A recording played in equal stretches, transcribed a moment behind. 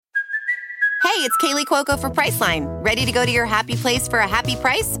Hey, it's Kaylee Cuoco for Priceline. Ready to go to your happy place for a happy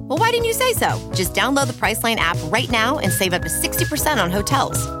price? Well, why didn't you say so? Just download the Priceline app right now and save up to 60% on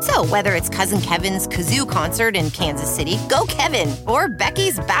hotels. So whether it's Cousin Kevin's Kazoo Concert in Kansas City, go Kevin, or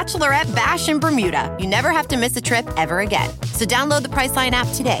Becky's Bachelorette Bash in Bermuda, you never have to miss a trip ever again. So download the Priceline app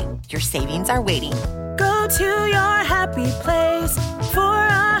today. Your savings are waiting. Go to your happy place for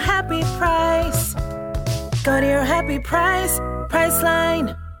a happy price. Go to your happy price,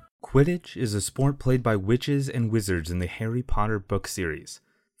 Priceline. Quidditch is a sport played by witches and wizards in the Harry Potter book series.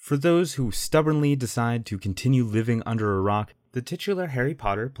 For those who stubbornly decide to continue living under a rock, the titular Harry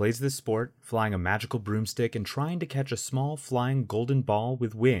Potter plays this sport, flying a magical broomstick and trying to catch a small flying golden ball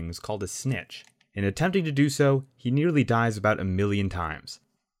with wings called a snitch. In attempting to do so, he nearly dies about 1,000,000 times.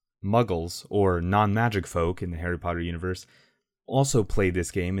 Muggles, or non-magic folk in the Harry Potter universe, also play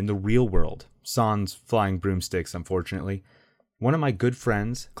this game in the real world, sans flying broomsticks, unfortunately. One of my good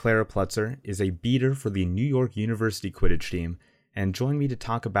friends, Clara Plutzer, is a beater for the New York University Quidditch team, and joined me to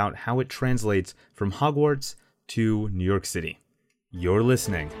talk about how it translates from Hogwarts to New York City. You're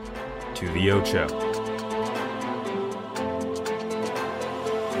listening to The Ocho.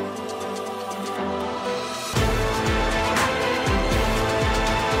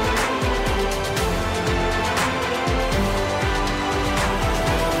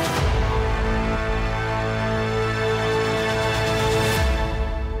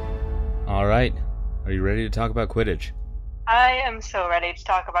 All right, are you ready to talk about Quidditch? I am so ready to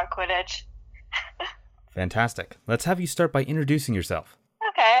talk about Quidditch. Fantastic. Let's have you start by introducing yourself.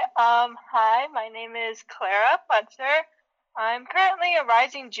 Okay, hi, my name is Clara Plutzer. I'm currently a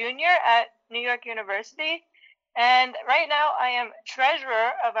rising junior at New York University, and right now I am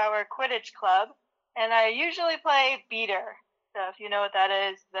treasurer of our Quidditch club, and I usually play beater. So if you know what that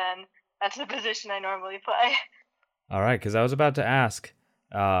is, then that's the position I normally play. All right, because I was about to ask,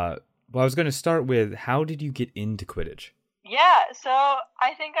 I was going to start with, how did you get into Quidditch? Yeah, so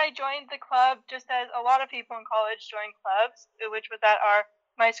I think I joined the club just as a lot of people in college join clubs, which was at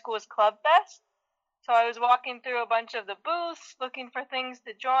my school's club fest. So I was walking through a bunch of the booths, looking for things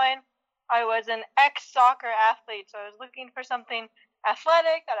to join. I was an ex-soccer athlete, so I was looking for something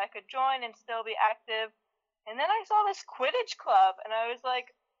athletic that I could join and still be active. And then I saw this Quidditch club, and I was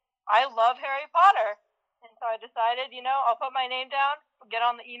like, I love Harry Potter. And so I decided, I'll put my name down, get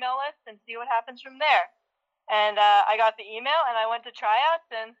on the email list, and see what happens from there. And I got the email, and I went to tryouts,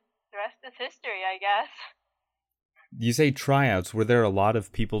 and the rest is history, I guess. You say tryouts. Were there a lot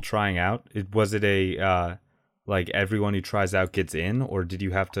of people trying out? Was it like everyone who tries out gets in, or did you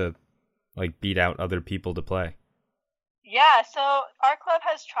have to beat out other people to play? Yeah, so our club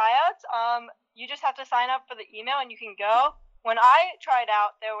has tryouts. You just have to sign up for the email, and you can go. When I tried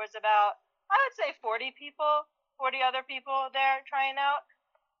out, there was about, I would say 40 other people there trying out.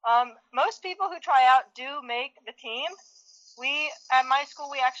 Most people who try out do make the team. At my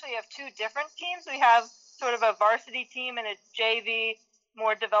school, we actually have two different teams. We have sort of a varsity team and a JV,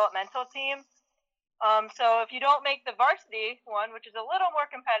 more developmental team. So if you don't make the varsity one, which is a little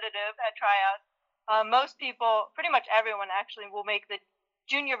more competitive at tryouts, most people, pretty much everyone actually, will make the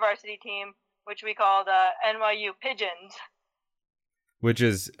junior varsity team, which we call the NYU Pigeons. Which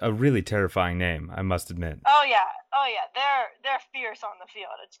is a really terrifying name, I must admit. Oh yeah. They're fierce on the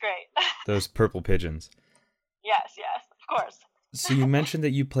field. It's great. Those purple pigeons. Yes, of course. So you mentioned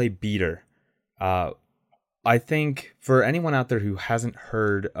that you play beater. I think for anyone out there who hasn't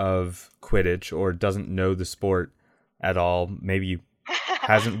heard of Quidditch or doesn't know the sport at all, maybe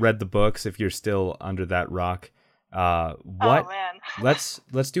hasn't read the books if you're still under that rock. Oh man.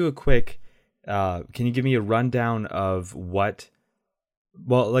 Let's do a quick. Can you give me a rundown of what?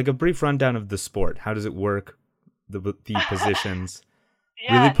 Well, a brief rundown of the sport. How does it work? The positions.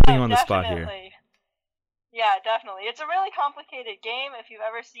 Yeah, really putting you on the spot here. Yeah, definitely. It's a really complicated game. If you've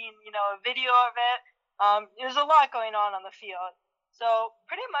ever seen, a video of it, there's a lot going on the field. So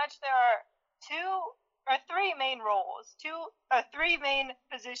pretty much there are three main roles, three main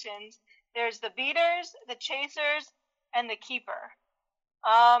positions. There's the beaters, the chasers, and the keeper.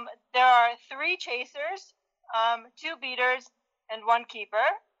 There are three chasers, two beaters, and one keeper.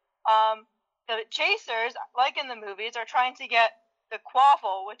 The chasers, like in the movies, are trying to get the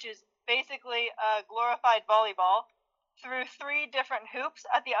quaffle, which is basically a glorified volleyball, through three different hoops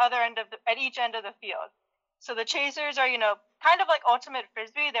at each end of the field. So the chasers are, kind of like ultimate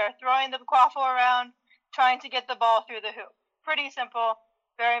frisbee. They're throwing the quaffle around, trying to get the ball through the hoop. Pretty simple,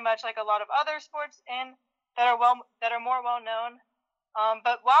 very much like a lot of other sports that are more well known.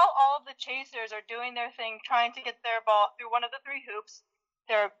 But while all of the chasers are doing their thing, trying to get their ball through one of the three hoops,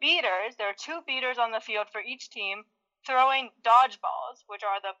 there are beaters. There are two beaters on the field for each team, throwing dodgeballs, which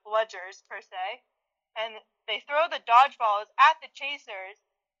are the bludgers per se, and they throw the dodgeballs at the chasers,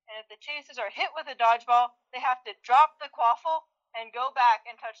 and if the chasers are hit with a dodgeball, they have to drop the quaffle and go back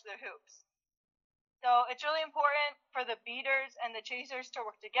and touch their hoops. So it's really important for the beaters and the chasers to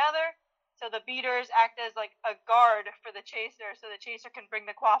work together. So the beaters act as like a guard for the chaser, so the chaser can bring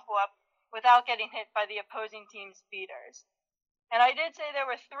the quaffle up without getting hit by the opposing team's beaters. And I did say there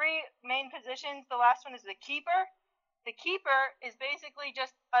were 3 main positions. The last one is the keeper. The keeper is basically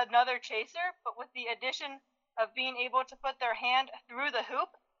just another chaser, but with the addition of being able to put their hand through the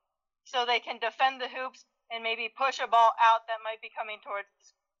hoop so they can defend the hoops and maybe push a ball out that might be coming towards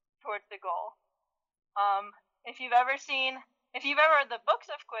the goal. If you've ever read the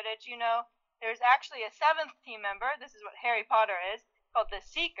books of Quidditch, you know there's actually a 7th team member. This is what Harry Potter is, called the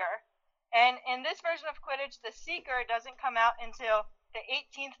Seeker. And in this version of Quidditch, the Seeker doesn't come out until the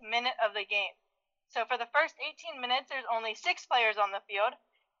 18th minute of the game. So for the first 18 minutes, there's only 6 players on the field.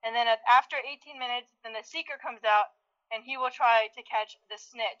 And then after 18 minutes, then the Seeker comes out, and he will try to catch the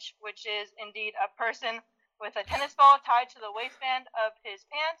snitch, which is indeed a person with a tennis ball tied to the waistband of his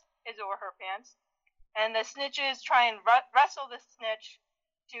pants, his or her pants. And the snitches try and wrestle the snitch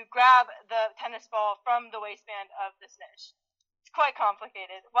to grab the tennis ball from the waistband of the snitch. It's quite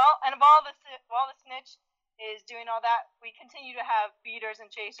complicated. Well, and while the snitch is doing all that, we continue to have beaters and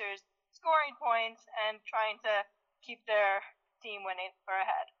chasers scoring points and trying to keep their team winning or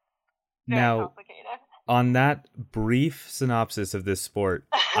ahead. Very complicated. On that brief synopsis of this sport,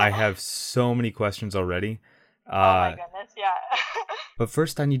 I have so many questions already. Oh my goodness, yeah. But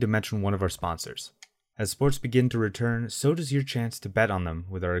first I need to mention one of our sponsors. As sports begin to return, so does your chance to bet on them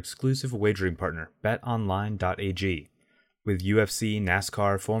with our exclusive wagering partner, betonline.ag. With UFC,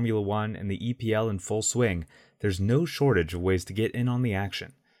 NASCAR, Formula One, and the EPL in full swing, there's no shortage of ways to get in on the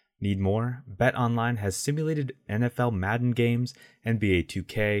action. Need more? BetOnline has simulated NFL Madden games, NBA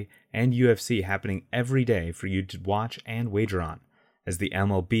 2K, and UFC happening every day for you to watch and wager on. As the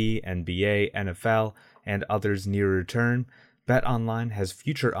MLB, NBA, NFL, and others near return, BetOnline has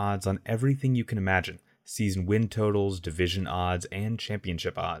future odds on everything you can imagine: season win totals, division odds, and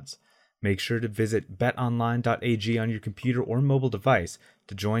championship odds. Make sure to visit betonline.ag on your computer or mobile device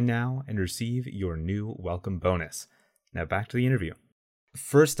to join now and receive your new welcome bonus. Now back to the interview.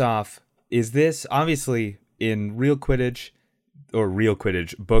 First off, is this obviously in real Quidditch,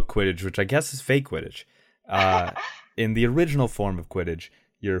 book Quidditch, which I guess is fake Quidditch. In the original form of Quidditch,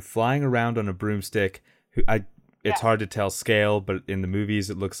 you're flying around on a broomstick. It's hard to tell scale, but in the movies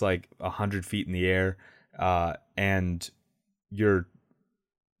it looks like 100 feet in the air, and you're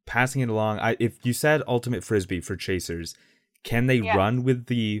passing it along. If you said ultimate frisbee for chasers, can they run with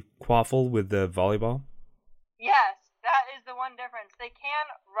the quaffle with the volleyball? Yes, that is the one difference. They can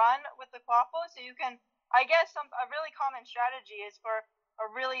run with the quaffle, so you can. I guess a really common strategy is for a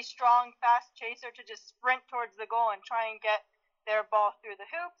really strong, fast chaser to just sprint towards the goal and try and get their ball through the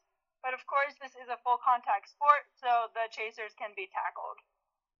hoop. But of course, this is a full contact sport, so the chasers can be tackled.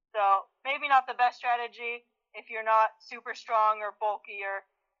 So maybe not the best strategy if you're not super strong or bulky or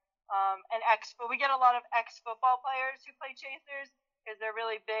but we get a lot of ex-football players who play chasers because they're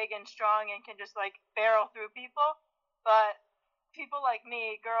really big and strong and can just like barrel through people. But people like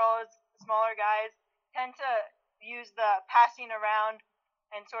me, girls, smaller guys, tend to use the passing around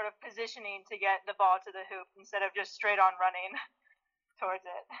and sort of positioning to get the ball to the hoop instead of just straight on running towards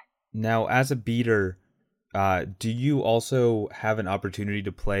it. Now, as a beater, do you also have an opportunity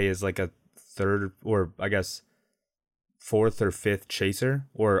to play as like a third, or I guess 4th or 5th chaser?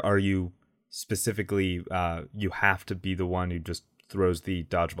 Or are you specifically, you have to be the one who just throws the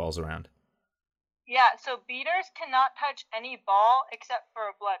dodgeballs around? Yeah, so beaters cannot touch any ball except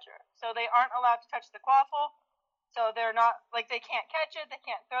for a bludger. So they aren't allowed to touch the quaffle. So they're not, like, they can't catch it, they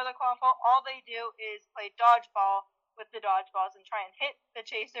can't throw the quaffle. All they do is play dodgeball with the dodgeballs and try and hit the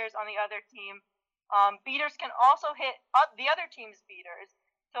chasers on the other team. Beaters can also hit the other team's beaters.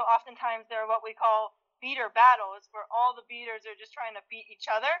 So oftentimes they're what we call beater battles, where all the beaters are just trying to beat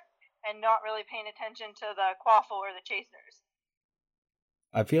each other and not really paying attention to the quaffle or the chasers.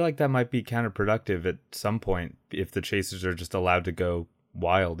 I feel like that might be counterproductive at some point if the chasers are just allowed to go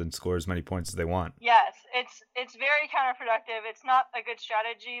wild and score as many points as they want. Yes, it's very counterproductive. It's not a good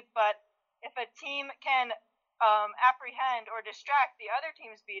strategy, but if a team can apprehend or distract the other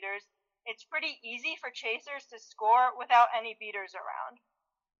team's beaters, it's pretty easy for chasers to score without any beaters around.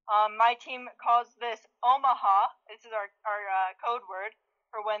 My team calls this Omaha. This is our code word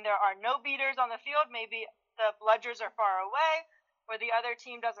for when there are no beaters on the field. Maybe the bludgers are far away, or the other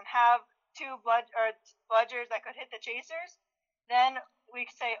team doesn't have 2 bludgers that could hit the chasers. Then we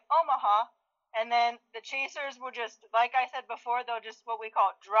say Omaha, and then the chasers will just, like I said before, they'll just what we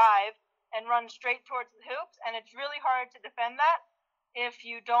call drive and run straight towards the hoops, and it's really hard to defend that if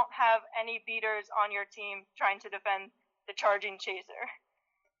you don't have any beaters on your team trying to defend the charging chaser.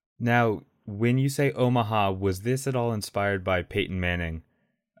 Now, when you say Omaha, was this at all inspired by Peyton Manning,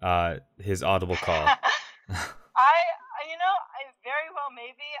 his audible call? I very well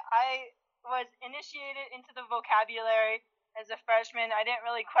maybe. I was initiated into the vocabulary as a freshman. I didn't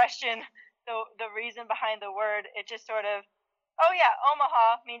really question the reason behind the word. It just sort of, oh yeah,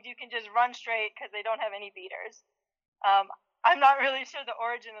 Omaha means you can just run straight because they don't have any beaters. I'm not really sure the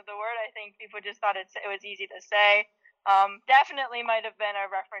origin of the word. I think people just thought it was easy to say. Definitely might have been a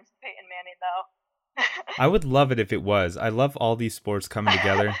reference to Peyton Manning, though. I would love it if it was. I love all these sports coming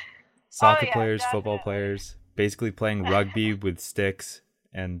together. Soccer players, definitely. Football players, basically playing rugby with sticks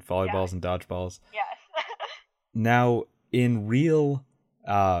and volleyballs and dodgeballs. Yes. Now, in real,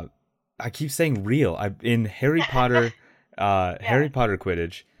 I keep saying real. In Harry Potter, Harry Potter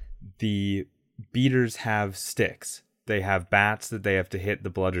Quidditch, the beaters have sticks. They have bats that they have to hit the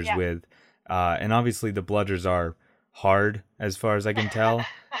bludgers with, and obviously the bludgers are hard, as far as I can tell.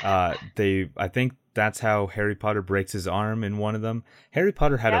 I think that's how Harry Potter breaks his arm in one of them. Harry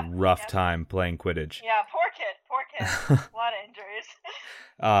Potter had a rough time playing Quidditch. Yeah, poor kid. A lot of injuries.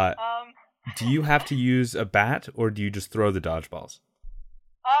 Do you have to use a bat, or do you just throw the dodgeballs?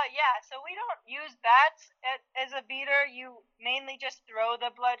 So we don't use bats as a beater. You mainly just throw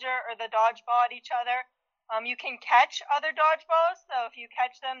the bludger or the dodgeball at each other. You can catch other dodgeballs, so if you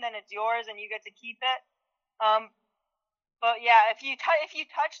catch them, then it's yours and you get to keep it. But yeah, if you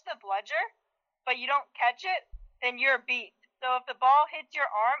touch the bludger, but you don't catch it, then you're beat. So if the ball hits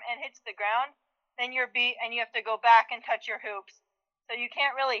your arm and hits the ground, then you're beat and you have to go back and touch your hoops. So you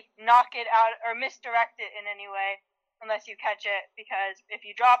can't really knock it out or misdirect it in any way unless you catch it, because if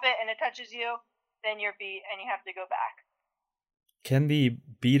you drop it and it touches you, then you're beat and you have to go back. Can the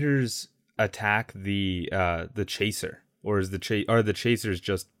beaters attack the chaser, or are the chasers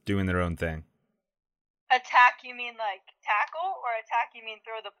just doing their own thing? Attack, you mean like tackle, or attack, you mean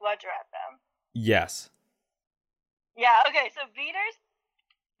throw the bludger at them? Yes. Yeah, okay, so beaters,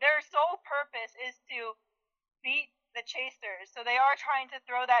 their sole purpose is to beat the chasers. So they are trying to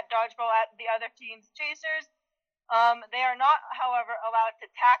throw that dodgeball at the other team's chasers. They are not, however, allowed to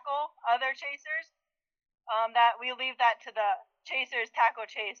tackle other chasers. That we leave that to the chasers tackle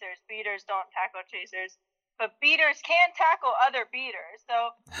chasers. Beaters don't tackle chasers. But beaters can tackle other beaters.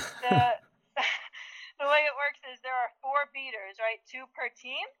 So the way it works is there are 4 beaters, right? 2 per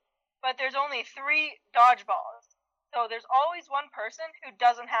team, but there's only 3 dodgeballs. So there's always one person who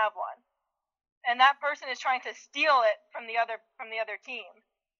doesn't have one. And that person is trying to steal it from the other team.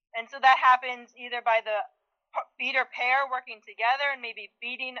 And so that happens either by the beater pair working together and maybe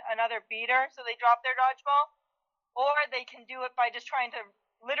beating another beater so they drop their dodgeball, or they can do it by just trying to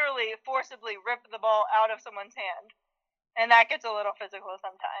literally forcibly rip the ball out of someone's hand. And that gets a little physical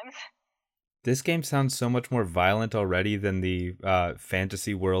sometimes. This game sounds so much more violent already than the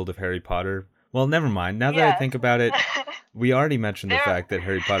fantasy world of Harry Potter. Well, never mind. Now that I think about it, we already mentioned the fact that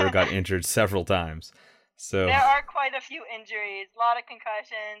Harry Potter got injured several times. So there are quite a few injuries, a lot of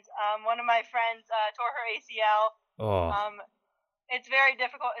concussions. One of my friends tore her ACL. It's very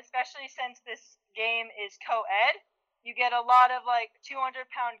difficult, especially since this game is co-ed. You get a lot of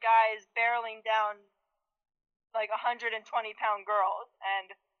 200-pound guys barreling down 120-pound girls,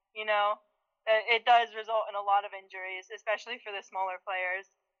 and it does result in a lot of injuries, especially for the smaller players.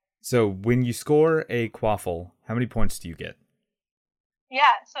 So when you score a quaffle, how many points do you get?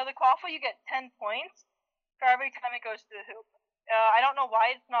 Yeah, so the quaffle, you get 10 points for every time it goes to the hoop. I don't know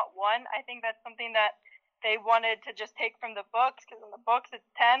why it's not 1. I think that's something that they wanted to just take from the books, because in the books it's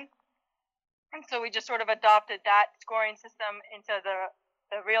 10. And so we just sort of adopted that scoring system into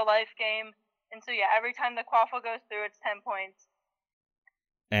the real-life game. And so, yeah, every time the quaffle goes through, it's 10 points.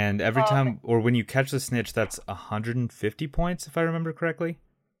 And every time, or when you catch the snitch, that's 150 points, if I remember correctly?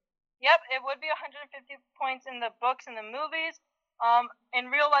 Yep, it would be 150 points in the books and the movies.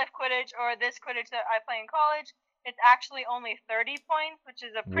 In real-life Quidditch, or this Quidditch that I play in college, it's actually only 30 points, which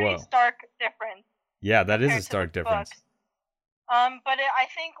is a pretty stark difference. Yeah, that is a stark difference. But I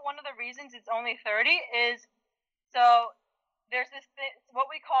think one of the reasons it's only 30 is, so there's this what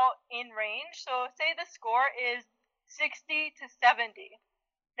we call in range. So say the score is 60 to 70.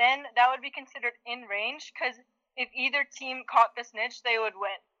 Then that would be considered in range, because if either team caught the snitch, they would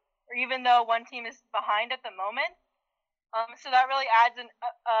win. Or even though one team is behind at the moment. So that really adds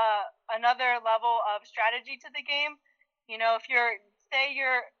another level of strategy to the game. If say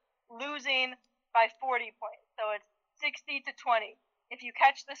you're losing by 40 points, so it's 60 to 20. if you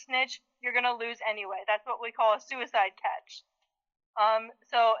catch the snitch, you're going to lose anyway. That's what we call a suicide catch.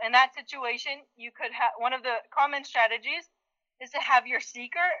 So in that situation, you could have one of the common strategies is to have your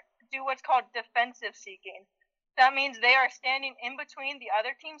seeker do what's called defensive seeking. That means they are standing in between the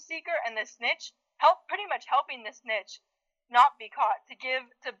other team's seeker and the snitch, pretty much helping the snitch not be caught,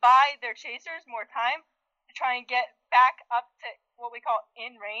 to buy their chasers more time to try and get back up to what we call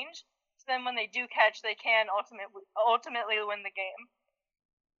in range. So then when they do catch, they can ultimately win the game.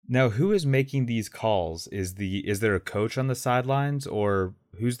 Now, who is making these calls? Is there a coach on the sidelines, or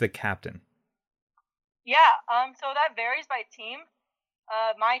who's the captain? Yeah, so that varies by team.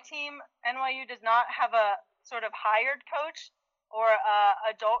 My team, NYU, does not have a sort of hired coach or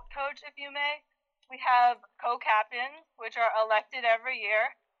adult coach, if you may. We have co-captains, which are elected every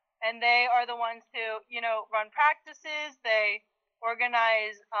year, and they are the ones who, run practices. They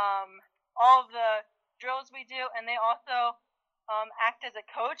organize all of the drills we do, and they also act as a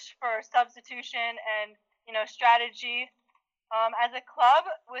coach for substitution and, strategy. As a club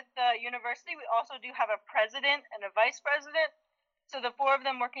with the university, we also do have a president and a vice president. So the four of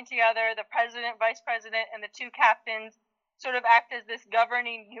them working together, the president, vice president, and the two captains sort of act as this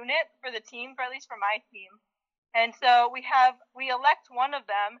governing unit for the team, at least for my team. And so we elect one of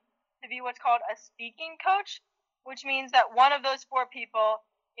them to be what's called a speaking coach, which means that one of those four people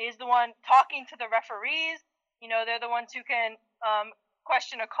is the one talking to the referees. They're the ones who can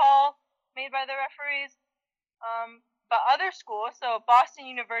question a call made by the referees. But other schools, so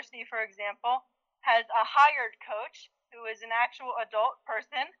Boston University, for example, has a hired coach who is an actual adult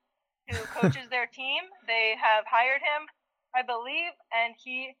person who coaches their team. They have hired him, I believe, and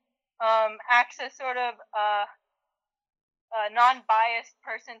he acts as sort of a non-biased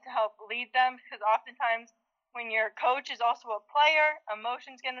person to help lead them, because oftentimes when your coach is also a player,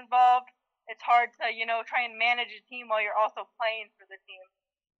 emotions get involved. It's hard to, try and manage a team while you're also playing for the team.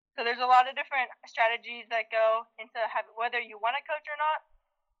 So there's a lot of different strategies that go into whether you want a coach or not.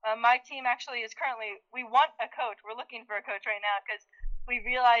 My team actually we want a coach. We're looking for a coach right now because we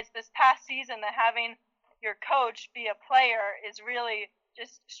realized this past season that having your coach be a player is really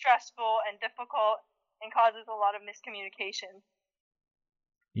just stressful and difficult and causes a lot of miscommunication.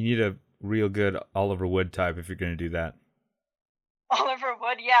 You need a real good Oliver Wood type if you're going to do that. Oliver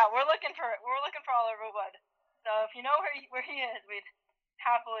Wood, yeah, we're looking for Oliver Wood. So if you know where he is, we'd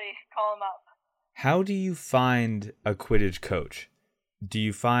happily call him up. How do you find a Quidditch coach? Do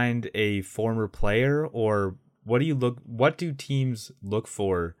you find a former player, or what do teams look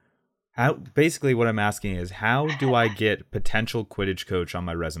for? Basically what I'm asking is, how do I get potential Quidditch coach on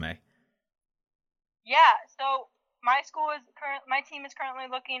my resume? Yeah, so my team is currently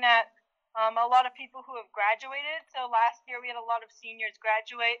looking at a lot of people who have graduated. So last year we had a lot of seniors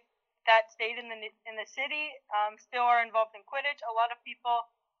graduate that stayed in the city, still are involved in Quidditch. A lot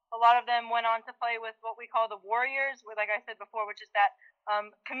of them went on to play with what we call the Warriors, like I said before, which is that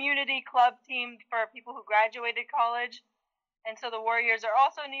community club team for people who graduated college. And so the Warriors are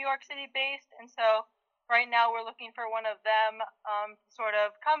also New York City based. And so right now we're looking for one of them to sort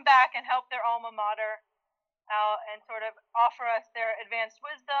of come back and help their alma mater out and sort of offer us their advanced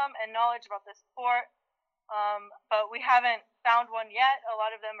wisdom and knowledge about the sport. But we haven't found one yet. A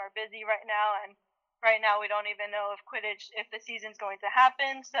lot of them are busy right now, and right now we don't even know if the season's going to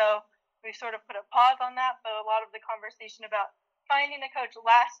happen. So we've sort of put a pause on that. But a lot of the conversation about finding a coach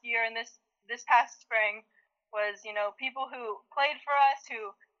last year and this past spring was, people who played for us,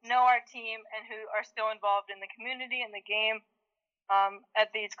 who know our team, and who are still involved in the community and the game at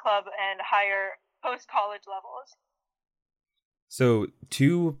these club and higher post-college levels. So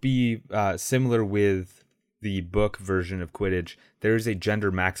to be similar with the book version of Quidditch, there is a gender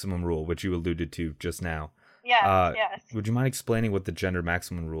maximum rule, which you alluded to just now. Yes, yes. Would you mind explaining what the gender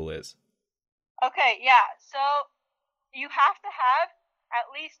maximum rule is? Okay, yeah. So you have to have at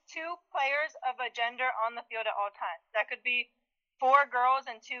least 2 players of a gender on the field at all times. That could be 4 girls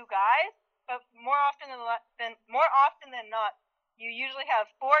and 2 guys, but more often than not, you usually have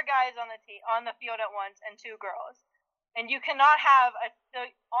 4 guys on the field at once and 2 girls. And you cannot have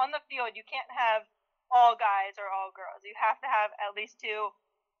on the field. You can't have all guys or all girls. You have to have at least 2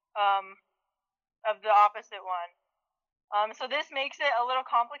 of the opposite one. So this makes it a little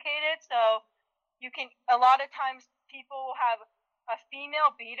complicated. So a lot of times people will have a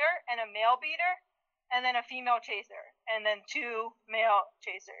female beater and a male beater, and then a female chaser, and then 2 male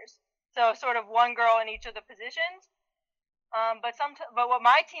chasers. So sort of 1 girl in each of the positions. But what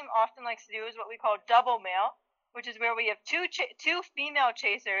my team often likes to do is what we call double male, which is where we have 2 female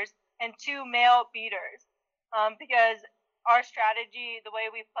chasers and 2 male beaters. Because our strategy, the way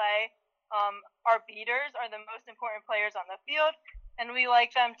we play, our beaters are the most important players on the field, and we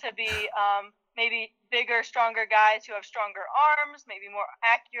like them to be maybe bigger, stronger guys who have stronger arms, maybe more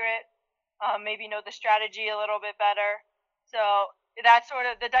accurate, maybe know the strategy a little bit better. So that sort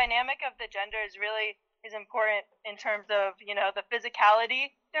of the dynamic of the genders really is important in terms of, the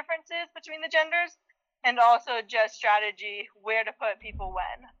physicality differences between the genders and also just strategy, where to put people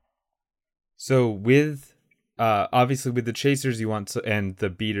when. So with obviously with the chasers and the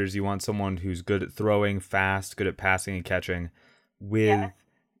beaters, you want someone who's good at throwing, fast, good at passing and catching. With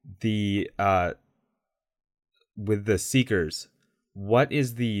the seekers, what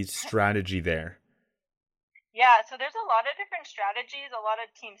is the strategy there? Yeah, so there's a lot of different strategies a lot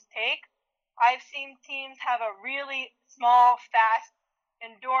of teams take. I've seen teams have a really small, fast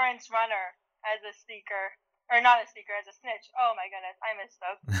endurance runner as a seeker, or not a seeker, as a snitch. Oh my goodness, I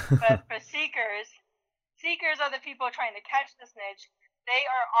misspoke. But for seekers are the people trying to catch the snitch. They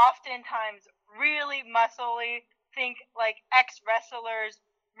are oftentimes really muscly, think like ex-wrestlers,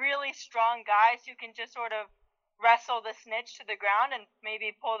 really strong guys who can just sort of wrestle the snitch to the ground and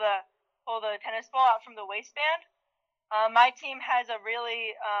maybe pull the tennis ball out from the waistband. My team has a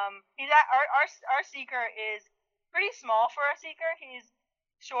really our seeker is pretty small for a seeker. He's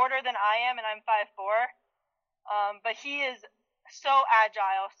shorter than I am, and I'm 5'4". But he is so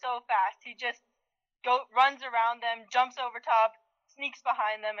agile, so fast. He just runs around them, jumps over top, sneaks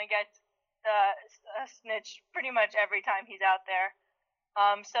behind them, and gets the snitch pretty much every time he's out there.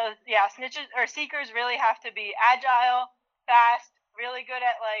 So yeah, snitches or seekers really have to be agile, fast, really good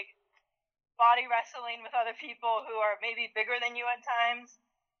at like body wrestling with other people who are maybe bigger than you at times.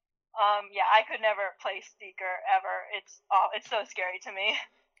 Yeah, I could never play seeker ever. It's so scary to me.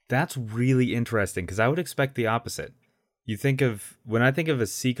 That's really interesting because I would expect the opposite. When I think of a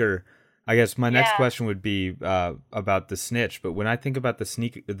seeker, I guess my next question would be about the snitch. But when I think about the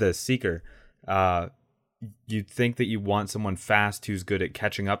seeker, you'd think that you want someone fast who's good at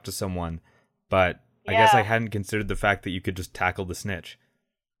catching up to someone. But I guess I hadn't considered the fact that you could just tackle the snitch.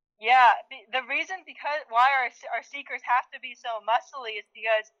 Yeah, the reason why our seekers have to be so muscly is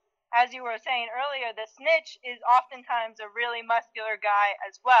because, as you were saying earlier, the snitch is oftentimes a really muscular guy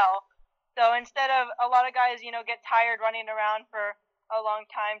as well. So instead of a lot of guys, get tired running around for a long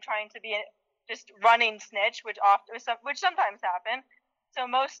time trying to be just running snitch, which sometimes happen. So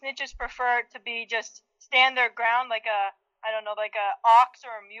most snitches prefer to be just stand their ground like a ox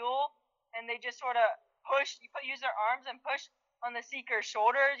or a mule, and they just sort of use their arms and push on the seeker's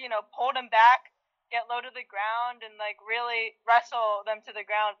shoulders, pull them back, get low to the ground, and like really wrestle them to the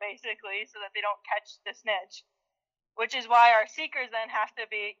ground basically so that they don't catch the snitch. Which is why our seekers then have to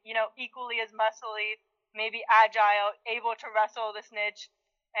be, equally as muscly, maybe agile, able to wrestle the snitch.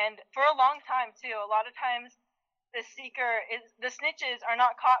 And for a long time too, a lot of times the snitches are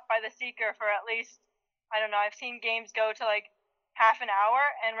not caught by the seeker for at least, I don't know, I've seen games go to like half an hour,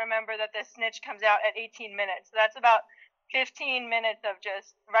 and remember that the snitch comes out at 18 minutes. So that's about 15 minutes of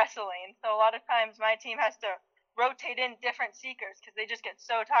just wrestling. So a lot of times my team has to rotate in different seekers because they just get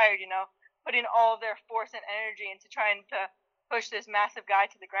so tired, putting all of their force and energy into trying to push this massive guy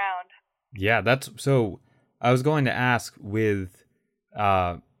to the ground. Yeah, so I was going to ask with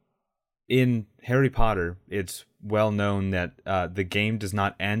in Harry Potter, it's well known that the game does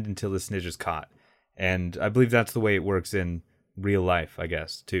not end until the snitch is caught. And I believe that's the way it works in real life, I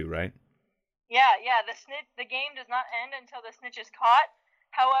guess, too, right? Yeah, the game does not end until the snitch is caught.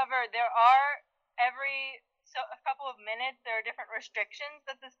 However, there are a couple of minutes, there are different restrictions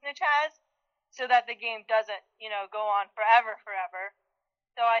that the snitch has, so that the game doesn't, go on forever.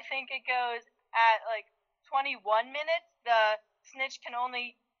 So I think it goes at like 21 minutes, the snitch can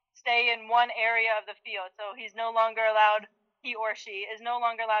only stay in one area of the field. So he or she is no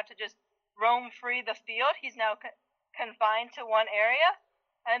longer allowed to just roam free the field. He's now confined to one area.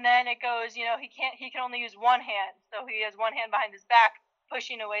 And then it goes, he can only use one hand. So he has one hand behind his back,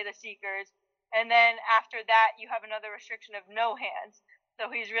 pushing away the seekers. And then after that, you have another restriction of no hands. So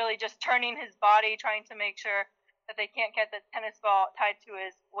he's really just turning his body, trying to make sure that they can't get the tennis ball tied to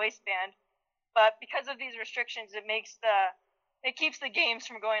his waistband. But because of these restrictions, it keeps the games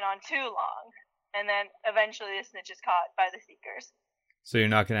from going on too long. And then eventually the snitch is caught by the seekers. So you're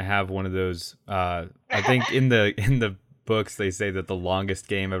not going to have one of those. I think in the books they say that the longest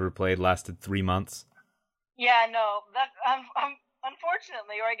game ever played lasted 3 months. Yeah, no, that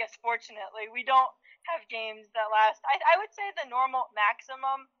unfortunately, or I guess fortunately, we don't have games that last. I would say the normal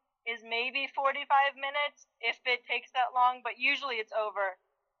maximum is maybe 45 minutes if it takes that long, but usually it's over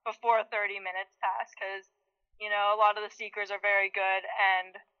before 30 minutes pass because, a lot of the seekers are very good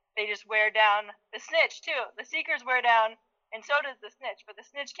and they just wear down the snitch too. The seekers wear down, and so does the snitch, but the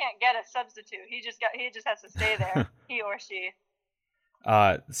snitch can't get a substitute. He just has to stay there, he or she.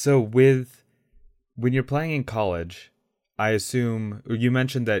 So when you're playing in college, I assume you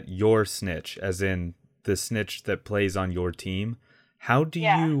mentioned that your snitch, as in the snitch that plays on your team, how do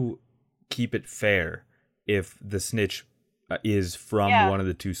you keep it fair if the snitch is from one of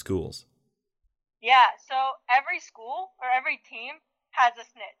the two schools? Yeah, so every school or every team has a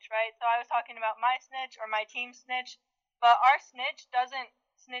snitch, right? So I was talking about my snitch or my team snitch, but our snitch doesn't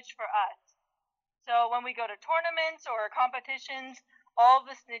snitch for us. So when we go to tournaments or competitions, all of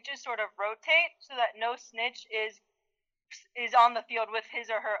the snitches sort of rotate so that no snitch is on the field with his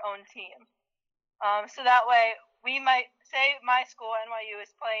or her own team. So that way, we might say my school, NYU,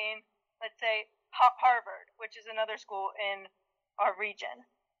 is playing, let's say, Harvard, which is another school in our region.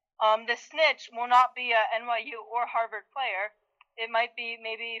 The snitch will not be a NYU or Harvard player. It might be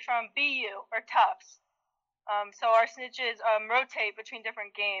maybe from BU or Tufts. So our snitches rotate between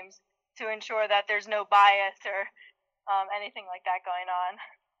different games to ensure that there's no bias or anything like that going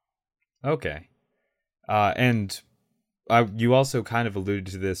on. Okay. And you also kind of alluded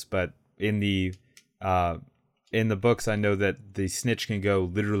to this, but in the books, I know that the snitch can go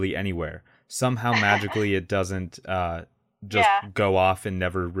literally anywhere. Somehow magically it doesn't go off and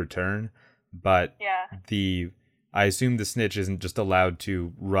never return. But I assume the snitch isn't just allowed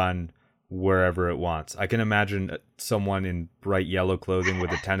to run wherever it wants. I can imagine someone in bright yellow clothing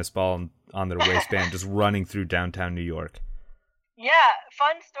with a tennis ball on their waistband just running through downtown New York. Yeah,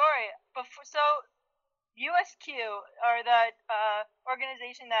 fun story. So USQ, or the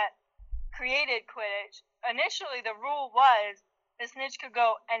organization that created Quidditch, initially the rule was the snitch could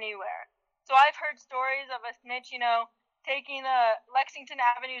go anywhere. So I've heard stories of a snitch, taking the Lexington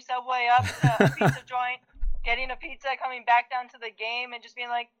Avenue subway up to a pizza joint, getting a pizza, coming back down to the game, and just being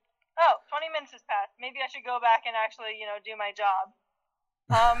like, oh, 20 minutes has passed. Maybe I should go back and actually, do my job.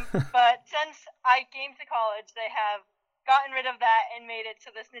 But since I came to college, they have gotten rid of that and made it so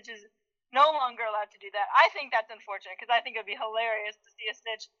the snitch is no longer allowed to do that. I think that's unfortunate because I think it would be hilarious to see a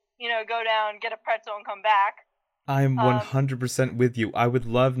snitch, go down, get a pretzel, and come back. I'm 100% with you. I would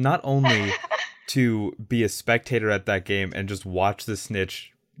love not only to be a spectator at that game and just watch the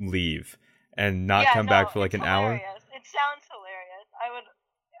snitch leave and not come back for like an hour. It sounds hilarious.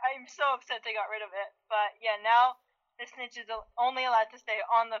 I'm so upset they got rid of it. But yeah, now the snitch is only allowed to stay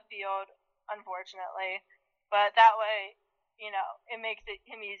on the field, unfortunately. But that way, it makes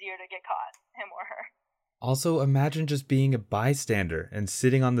him easier to get caught, him or her. Also, imagine just being a bystander and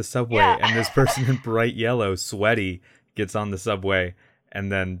sitting on the subway and this person in bright yellow, sweaty, gets on the subway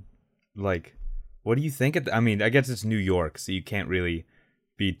and then, like, what do you think? I mean, I guess it's New York, so you can't really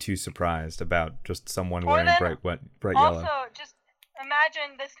be too surprised about just someone wearing bright yellow. Also, just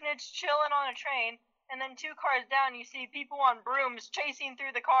imagine the snitch chilling on a train, and then 2 cars down, you see people on brooms chasing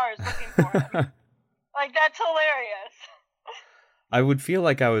through the cars looking for him. Like, that's hilarious. I would feel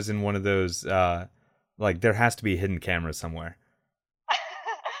like I was in one of those, there has to be a hidden camera somewhere.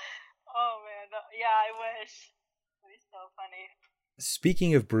 Oh, man. Yeah, I wish. It would be so funny.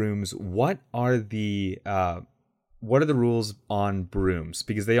 Speaking of brooms, what are the rules on brooms?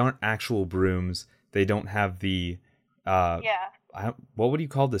 Because they aren't actual brooms. They don't have the, what would you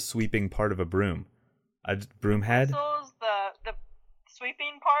call the sweeping part of a broom? A broom head? Bristles, the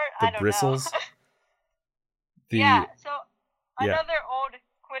sweeping part? The I don't bristles? Know. So another old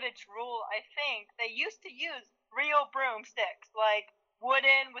Quidditch rule, I think, they used to use real broomsticks, like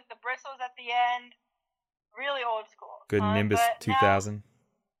wooden with the bristles at the end. Really old school. Good Nimbus 2000.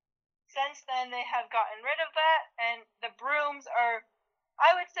 Since then, they have gotten rid of that, and the brooms are,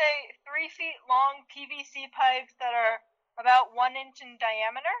 I would say, 3 feet long PVC pipes that are about 1 inch in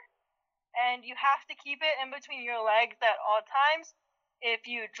diameter, and you have to keep it in between your legs at all times.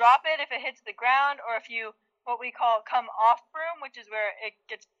 If you drop it, if it hits the ground, or if you, what we call come off broom, which is where it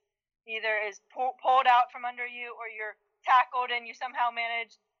gets either is pulled out from under you, or you're tackled and you somehow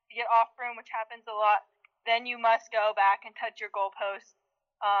manage to get off broom, which happens a lot, then you must go back and touch your goalpost,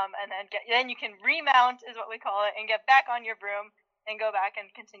 and then you can remount, is what we call it, and get back on your broom and go back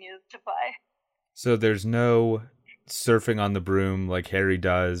and continue to play. So there's no surfing on the broom like Harry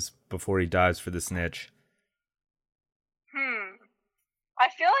does before he dives for the snitch. I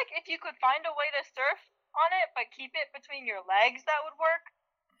feel like if you could find a way to surf on it but keep it between your legs, that would work.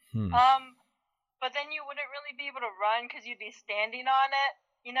 But then you wouldn't really be able to run because you'd be standing on it,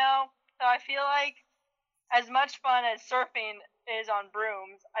 So I feel like as much fun as surfing is on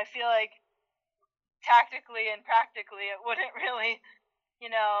brooms, I feel like tactically and practically it wouldn't really,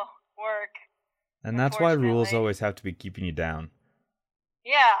 work. And that's why rules always have to be keeping you down.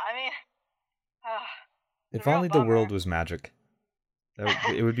 Yeah, I mean... if only the world was magic.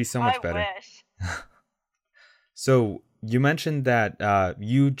 It would be so much better. I wish. So, you mentioned that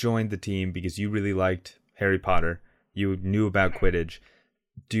you joined the team because you really liked Harry Potter. You knew about Quidditch.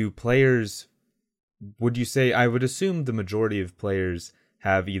 Would you say, I would assume the majority of players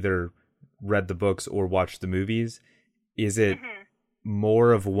have either read the books or watched the movies. Is it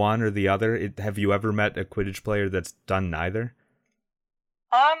more of one or the other? Have you ever met a Quidditch player that's done neither?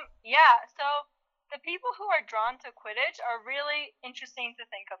 Yeah, so the people who are drawn to Quidditch are really interesting to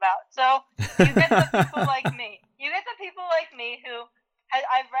think about. So you get the people like me. You get the people like me who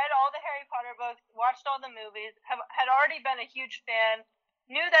I've read all the Harry Potter books, watched all the movies, had already been a huge fan,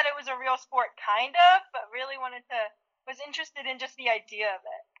 knew that it was a real sport, kind of, but really was interested in just the idea of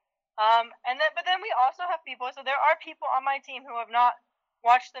it. But then we also have people, so there are people on my team who have not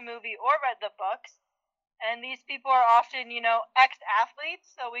watched the movie or read the books, and these people are often,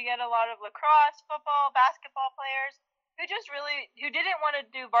 ex-athletes, so we get a lot of lacrosse, football, basketball players who didn't want to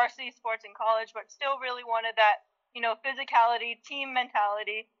do varsity sports in college, but still really wanted that, physicality, team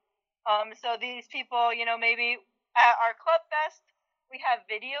mentality. So these people, maybe at our club fest, we have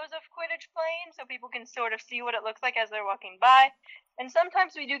videos of Quidditch playing, so people can sort of see what it looks like as they're walking by. And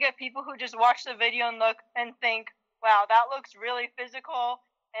sometimes we do get people who just watch the video and look and think, wow, that looks really physical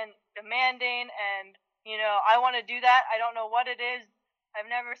and demanding, and I want to do that. I don't know what it is. I've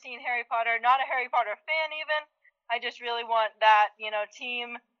never seen Harry Potter, not a Harry Potter fan even. I just really want that,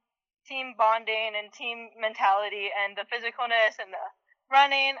 team bonding and team mentality and the physicalness and the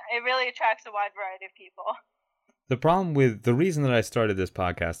running. It really attracts a wide variety of people. The reason that I started this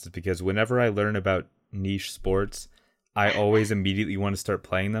podcast is because whenever I learn about niche sports, I always immediately want to start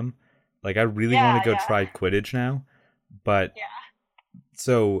playing them. Like, I really want to go try Quidditch now. But,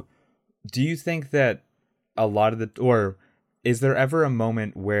 so, do you think that or is there ever a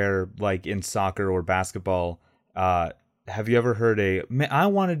moment where, like in soccer or basketball, have you ever heard I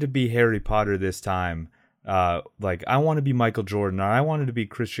wanted to be Harry Potter this time, like I want to be Michael Jordan, or I wanted to be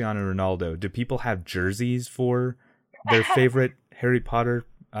Cristiano Ronaldo? Do people have jerseys for their favorite Harry Potter,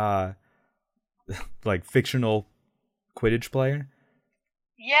 like fictional Quidditch player?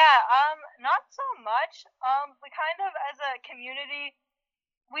 Yeah, not so much. We kind of, as a community,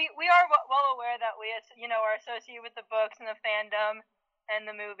 we are well aware that we, are associated with the books and the fandom and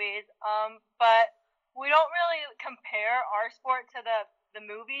the movies. But we don't really compare our sport to the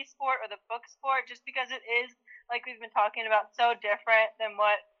movie sport or the book sport, just because it is, like we've been talking about, so different than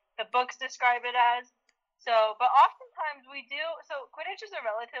what the books describe it as. So, but oftentimes we do. So Quidditch is a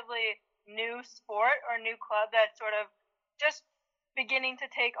relatively new sport or new club that's sort of just beginning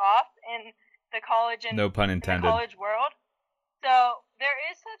to take off in the college and no pun intended, in the college world. So there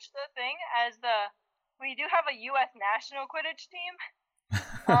is such a thing as we do have a U.S. national Quidditch team.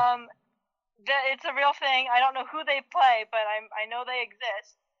 It's a real thing. I don't know who they play, but I know they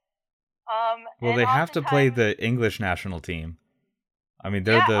exist. Well, they have to play the English national team. I mean,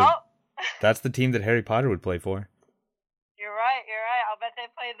 that's the team that Harry Potter would play for. You're right. I'll bet they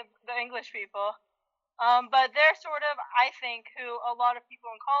play the English people. But they're sort of, I think, who a lot of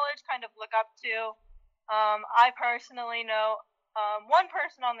people in college kind of look up to. I personally know one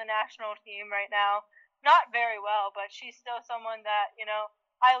person on the national team right now, not very well, but she's still someone that,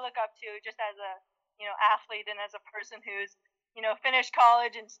 I look up to just as a, athlete and as a person who's, finished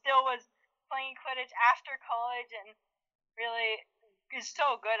college and still was playing Quidditch after college and really is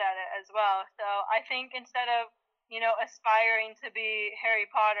so good at it as well. So I think instead of, aspiring to be Harry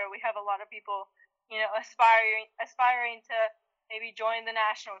Potter, we have a lot of people, aspiring to maybe join the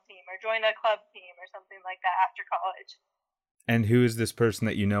national team or join a club team or something like that after college. And who is this person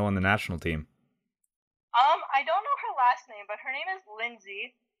that you know on the national team? I don't know her last name, but her name is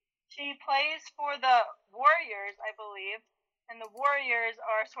Lindsay. She plays for the Warriors, I believe, and the Warriors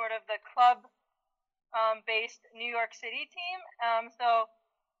are sort of the club based New York City team. So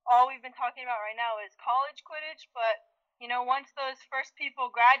all we've been talking about right now is college Quidditch, but once those first people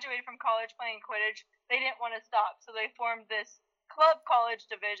graduated from college playing Quidditch, they didn't want to stop, so they formed this club college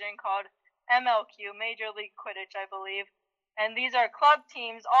division called MLQ, Major League Quidditch, I believe. And these are club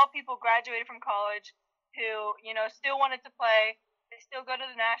teams, all people graduated from college who, still wanted to play. They still go to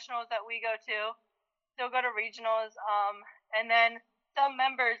the nationals that we go to, still go to regionals. And then some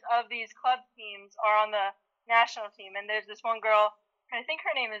members of these club teams are on the national team. And there's this one girl, I think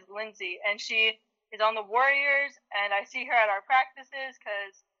her name is Lindsay, and she is on the Warriors. And I see her at our practices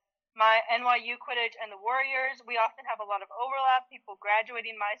because my NYU Quidditch and the Warriors, we often have a lot of overlap, people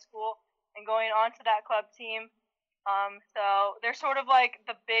graduating my school and going on to that club team. So they're sort of like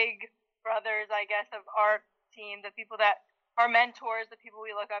the big brothers, I guess, of our team, the people that are mentors, the people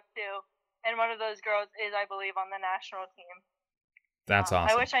we look up to. And one of those girls is, I believe, on the national team. That's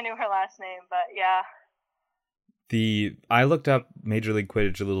awesome. I wish I knew her last name, but yeah. I looked up Major League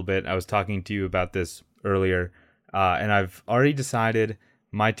Quidditch a little bit. I was talking to you about this earlier, and I've already decided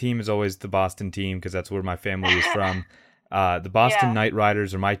my team is always the Boston team because that's where my family is from. The Boston Knight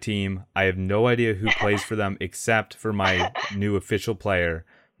Riders are my team. I have no idea who plays for them except for my new official player,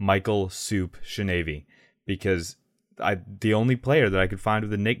 Michael Soup Shinavy, because the only player that I could find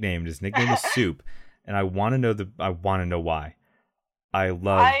with a nickname, his nickname is Soup, and I want to know why. I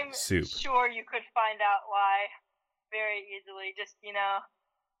love Soup. I'm sure you could find out why very easily. Just, a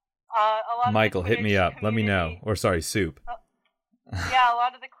lot of Michael, hit me up. Let me know. Or sorry, Soup. Yeah, a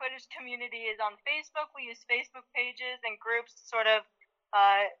lot of the Quidditch community is on Facebook. We use Facebook pages and groups to sort of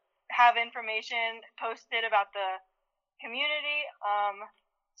have information posted about the community.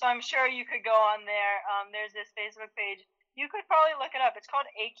 So I'm sure you could go on there. There's this Facebook page. You could probably look it up. It's called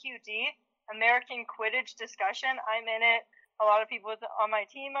AQD, American Quidditch Discussion. I'm in it. A lot of people on my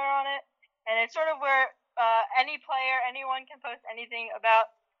team are on it. And it's sort of where anyone can post anything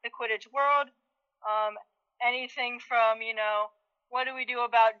about the Quidditch world. Anything from, what do we do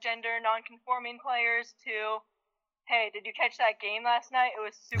about gender non-conforming players to, hey, did you catch that game last night? It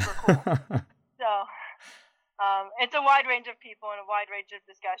was super cool. So it's a wide range of people and a wide range of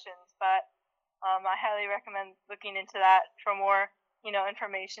discussions, but I highly recommend looking into that for more,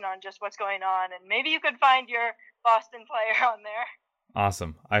 information on just what's going on. And maybe you could find your Boston player on there.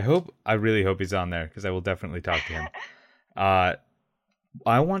 Awesome. I really hope he's on there because I will definitely talk to him. I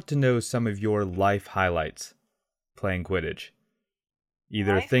want to know some of your life highlights playing Quidditch.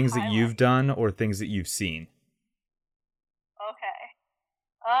 Either things that you've done or things that you've seen. Okay.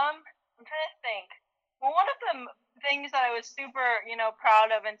 I'm trying to think. Well, one of the things that I was super,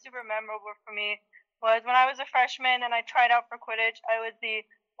 proud of and super memorable for me was when I was a freshman and I tried out for Quidditch. I was the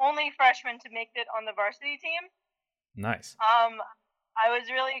only freshman to make it on the varsity team. Nice. I was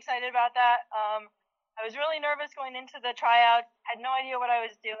really excited about that. I was really nervous going into the tryouts. Had no idea what I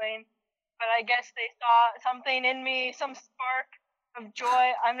was doing, but I guess they saw something in me, some spark of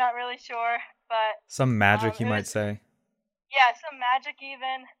joy. I'm not really sure, but some magic, you might say. Yeah, some magic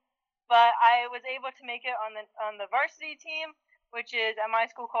even. But I was able to make it on the varsity team, which is at my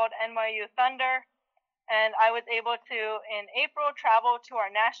school called NYU Thunder, and I was able to in April travel to our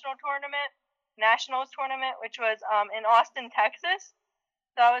nationals tournament, which was in Austin, Texas.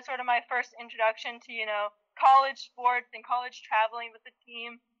 So that was sort of my first introduction to college sports and college traveling with the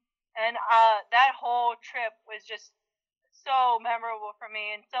team, and that whole trip was just so memorable for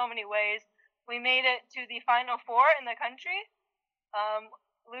me in so many ways. We made it to the Final Four in the country,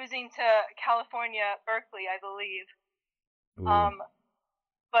 losing to California, Berkeley, I believe.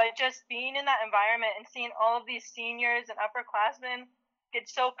 But just being in that environment and seeing all of these seniors and upperclassmen get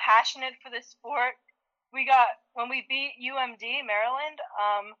so passionate for this sport. When we beat UMD, Maryland,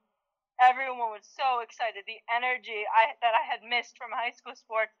 everyone was so excited. The energy that I had missed from high school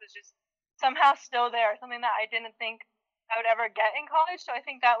sports was just somehow still there, something that I didn't think I would ever get in college. So I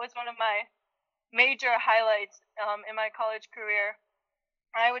think that was one of my major highlights in my college career.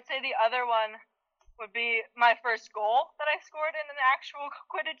 I would say the other one would be my first goal that I scored in an actual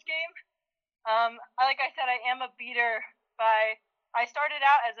Quidditch game. Like I said, I am a beater I started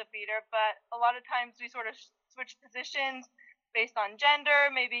out as a beater, but a lot of times we sort of switch positions based on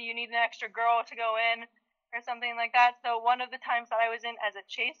gender. Maybe you need an extra girl to go in or something like that. So one of the times that I was in as a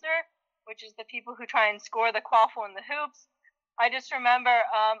chaser, which is the people who try and score the quaffle in the hoops, I just remember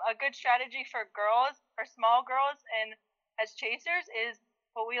a good strategy for girls, or small girls, and as chasers is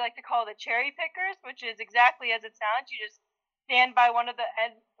what we like to call the cherry pickers, which is exactly as it sounds. You just stand by one of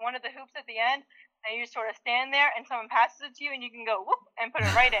the hoops at the end, and you just sort of stand there, and someone passes it to you, and you can go whoop and put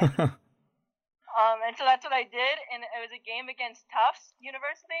it right in. And so that's what I did, and it was a game against Tufts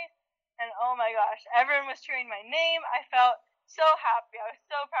University, and oh my gosh, everyone was cheering my name. I felt so happy. I was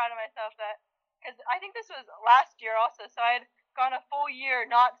so proud of myself because I think this was last year also, so I had gone a full year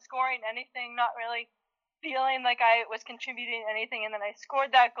not scoring anything, not really feeling like I was contributing anything, and then I scored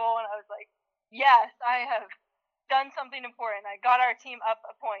that goal, and I was like, yes, I have done something important. I got our team up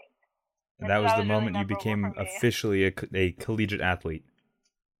a point. And that was the moment you became officially a collegiate athlete.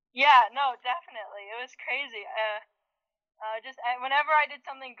 Yeah, no, definitely. It was crazy. Whenever I did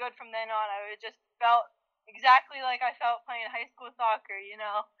something good from then on, I just felt exactly like I felt playing high school soccer,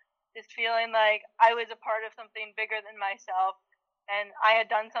 just feeling like I was a part of something bigger than myself, and I had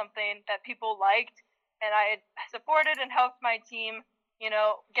done something that people liked, and I had supported and helped my team,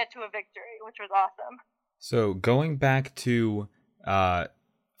 get to a victory, which was awesome. So going back to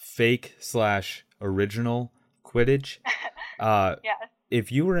fake/original Quidditch, yes. If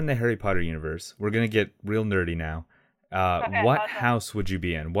you were in the Harry Potter universe, we're going to get real nerdy now. Okay, what awesome. house would you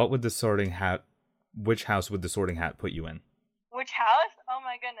be in? What would the sorting hat which house would the Sorting Hat put you in? Which house? Oh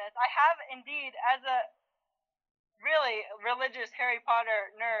my goodness. I have indeed, as a really religious Harry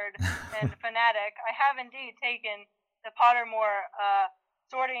Potter nerd and fanatic, I have indeed taken the Pottermore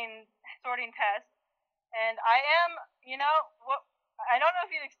sorting test, and I am, I don't know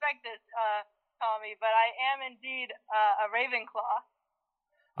if you'd expect this, Tommy, but I am indeed a Ravenclaw.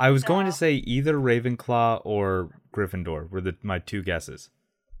 I was going to say either Ravenclaw or Gryffindor were my two guesses.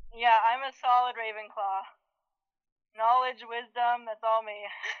 Yeah, I'm a solid Ravenclaw. Knowledge, wisdom, that's all me.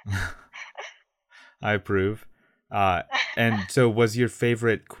 I approve. And so was your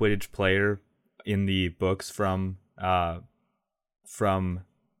favorite Quidditch player in the books from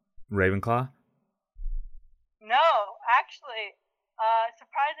Ravenclaw? No, actually,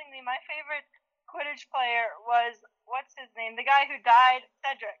 surprisingly, my favorite Quidditch player was, what's his name? The guy who died,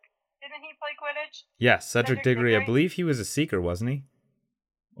 Cedric. Didn't he play Quidditch? Yes, Cedric Diggory. I believe he was a seeker, wasn't he?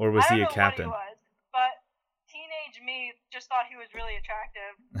 Or was he a captain? I don't know what he was, but teenage me just thought he was really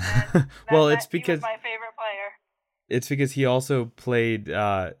attractive. Well, it's because he was my favorite player. It's because he also played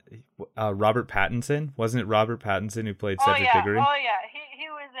Robert Pattinson. Wasn't it Robert Pattinson who played Cedric Diggory? Oh yeah, he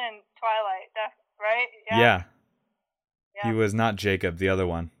was in Twilight, right? Yeah. He was not Jacob, the other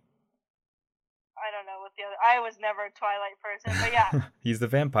one. I don't know what the other. I was never a Twilight person, but yeah. He's the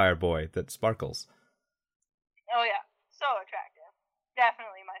vampire boy that sparkles. Oh yeah, so attractive.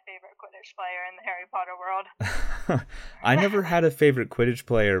 Definitely my favorite Quidditch player in the Harry Potter world. I never had a favorite Quidditch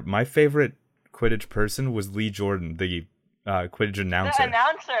player. My favorite Quidditch person was Lee Jordan, the Quidditch announcer.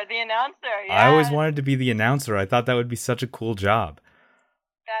 The announcer, yeah. I always wanted to be the announcer. I thought that would be such a cool job.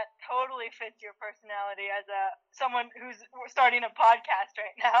 That totally fits your personality as someone who's starting a podcast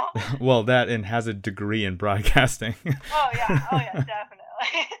right now. Well, that and has a degree in broadcasting. Oh yeah,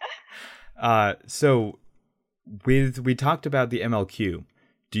 definitely. So we talked about the MLQ.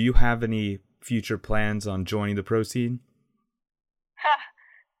 Do you have any future plans on joining the Pro Scene?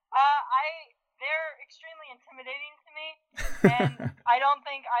 They're extremely intimidating to me, and I don't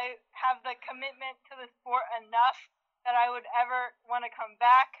think I have the commitment to the sport enough that I would ever want to come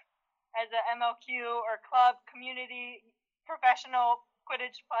back as an MLQ or club, community, professional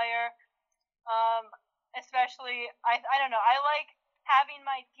Quidditch player. Especially, I don't know, I like having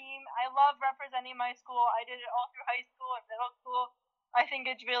my team. I love representing my school. I did it all through high school and middle school. I think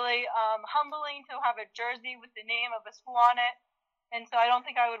it's really humbling to have a jersey with the name of a school on it. And so I don't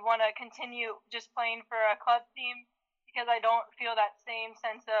think I would want to continue just playing for a club team because I don't feel that same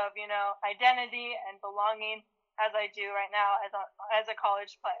sense of, identity and belonging as I do right now as a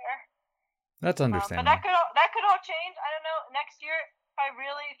college player. That's understandable. But that could all change. I don't know. Next year, if I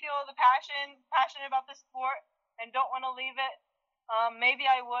really feel the passionate about the sport and don't want to leave it, maybe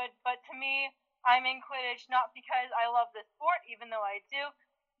I would. But to me, I'm in Quidditch not because I love the sport, even though I do.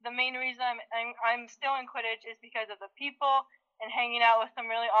 The main reason I'm still in Quidditch is because of the people and hanging out with some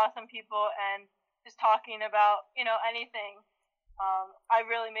really awesome people and just talking about, anything. I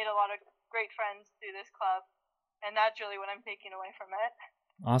really made a lot of great friends through this club, and that's really what I'm taking away from it.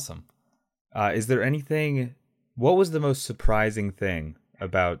 Awesome. Is there anything, what was the most surprising thing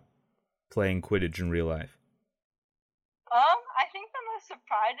about playing Quidditch in real life? I think the most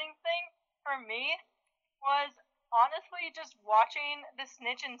surprising thing for me was honestly just watching the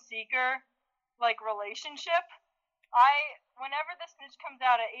Snitch and Seeker, relationship. Whenever the Snitch comes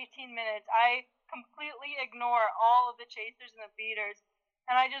out at 18 minutes, I completely ignore all of the chasers and the beaters,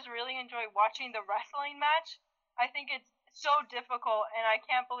 and I just really enjoy watching the wrestling match. I think it's so difficult, and I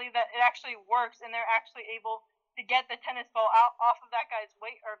can't believe that it actually works, and they're actually able to get the tennis ball out off of that guy's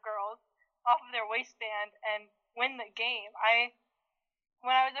girls, off of their waistband, and win the game.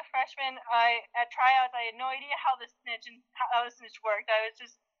 When I was a freshman, at tryouts, I had no idea how the Snitch worked. I was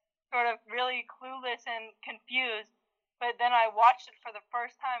just sort of really clueless and confused. But then I watched it for the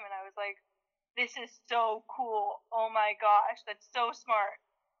first time, and I was like, this is so cool. Oh my gosh, that's so smart.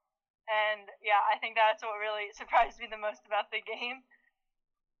 And yeah, I think that's what really surprised me the most about the game.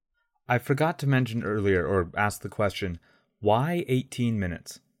 I forgot to mention earlier, or ask the question, why 18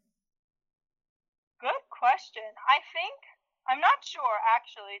 minutes? Good question. I'm not sure,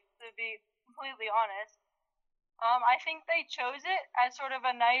 actually, to be completely honest. I think they chose it as sort of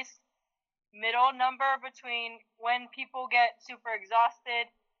a nice middle number between when people get super exhausted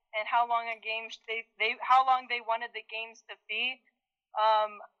and how long how long they wanted the games to be.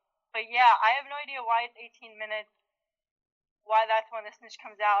 But yeah, I have no idea why it's 18 minutes, why that's when the Snitch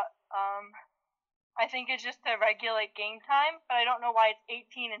comes out. I think it's just to regulate game time, but I don't know why it's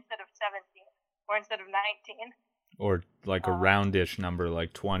 18 instead of 17 or instead of 19. Or a roundish number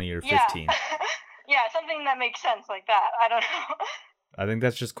like 20 or 15. Yeah, something that makes sense like that. I don't know. I think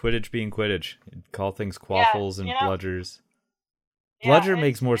that's just Quidditch being Quidditch. call things quaffles and bludgers. Yeah, Bludger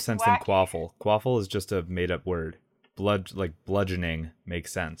makes more sense than wacky. quaffle. Quaffle is just a made-up word. Bludgeoning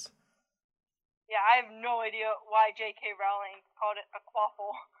makes sense. Yeah, I have no idea why J.K. Rowling called it a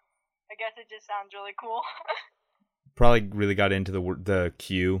quaffle. I guess it just sounds really cool. Probably really got into the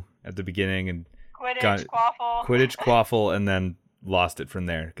Q at the beginning and Quidditch, quaffle. Quidditch, quaffle, and then lost it from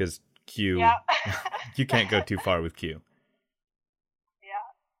there because Q. Yeah. You can't go too far with Q. Yeah.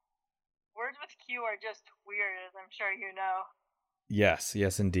 Words with Q are just weird, as I'm sure you know. Yes,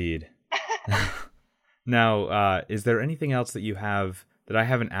 indeed. Now, is there anything else that you have that I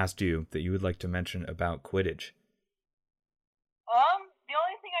haven't asked you that you would like to mention about Quidditch? The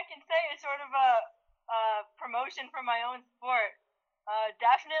only thing I can say is sort of a promotion for my own sport.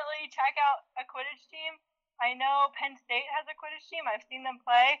 Definitely check out a Quidditch team. I know Penn State has a Quidditch team. I've seen them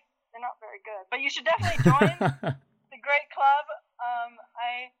play. They're not very good, but you should definitely join. It's a great club.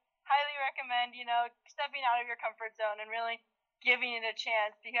 I highly recommend, stepping out of your comfort zone and really giving it a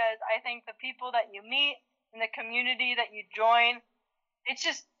chance, because I think the people that you meet and the community that you join, it's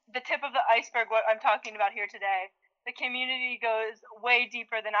just the tip of the iceberg, what I'm talking about here today. The community goes way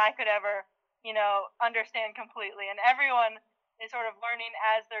deeper than I could ever, understand completely. And everyone is sort of learning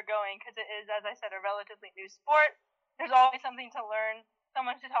as they're going, because it is, as I said, a relatively new sport. There's always something to learn,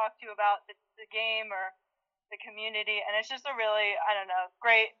 someone to talk to about the game or the community. And it's just a really,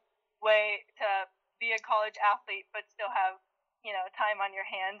 great way to be a college athlete, but still have, time on your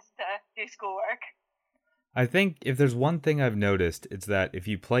hands to do schoolwork. I think if there's one thing I've noticed, it's that if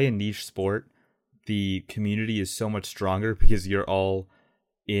you play a niche sport, the community is so much stronger because you're all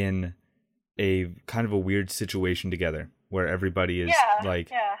in a kind of a weird situation together where everybody is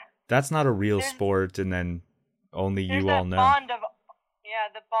that's not a real sport, and then only you all know.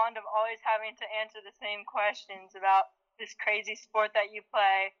 The bond of always having to answer the same questions about this crazy sport that you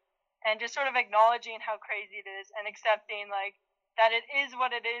play, and just sort of acknowledging how crazy it is and accepting that it is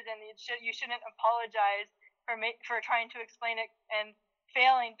what it is, and you shouldn't apologize for trying to explain it and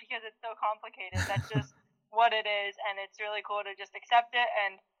failing because it's so complicated. That's just what it is, and it's really cool to just accept it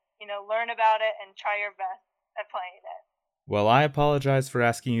and learn about it and try your best at playing it. Well, I apologize for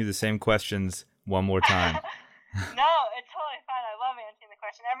asking you the same questions one more time. No, it's totally fine. I love answering the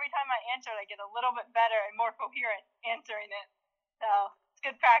question. Every time I answer it, I get a little bit better and more coherent answering it. So it's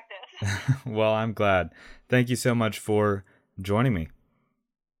good practice. Well, I'm glad. Thank you so much for joining me.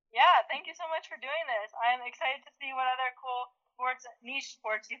 Yeah, thank you so much for doing this. I'm excited to see what other cool niche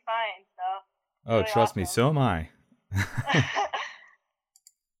sports you find. So. Oh, trust me, so am I.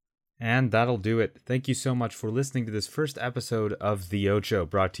 And that'll do it. Thank you so much for listening to this first episode of The Ocho,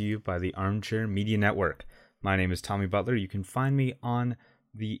 brought to you by the Armchair Media Network. My name is Tommy Butler. You can find me on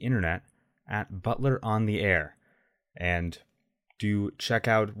the internet at Butler on the Air. And do check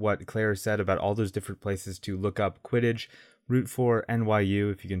out what Claire said about all those different places to look up Quidditch, root for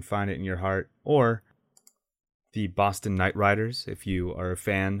NYU if you can find it in your heart, or the Boston Knight Riders if you are a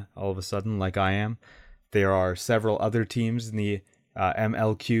fan all of a sudden like I am. There are several other teams in the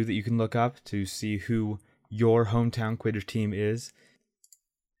MLQ that you can look up to see who your hometown Quidditch team is.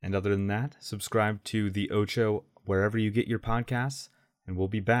 And other than that, subscribe to The Ocho wherever you get your podcasts, and we'll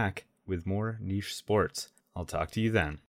be back with more niche sports. I'll talk to you then.